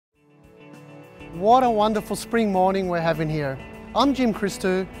What a wonderful spring morning we're having here. I'm Jim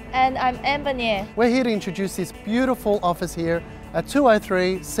Christou. And I'm Amber. We're here to introduce this beautiful office here at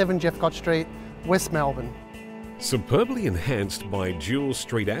 203 7 Jeffcott Street, West Melbourne. Superbly enhanced by dual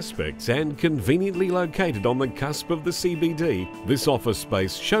street aspects and conveniently located on the cusp of the CBD, this office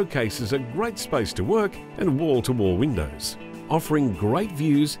space showcases a great space to work and wall-to-wall windows. Offering great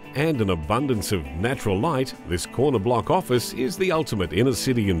views and an abundance of natural light, this corner block office is the ultimate inner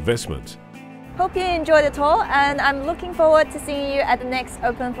city investment. Hope you enjoyed the tour, and I'm looking forward to seeing you at the next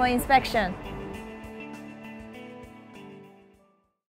Open for inspection.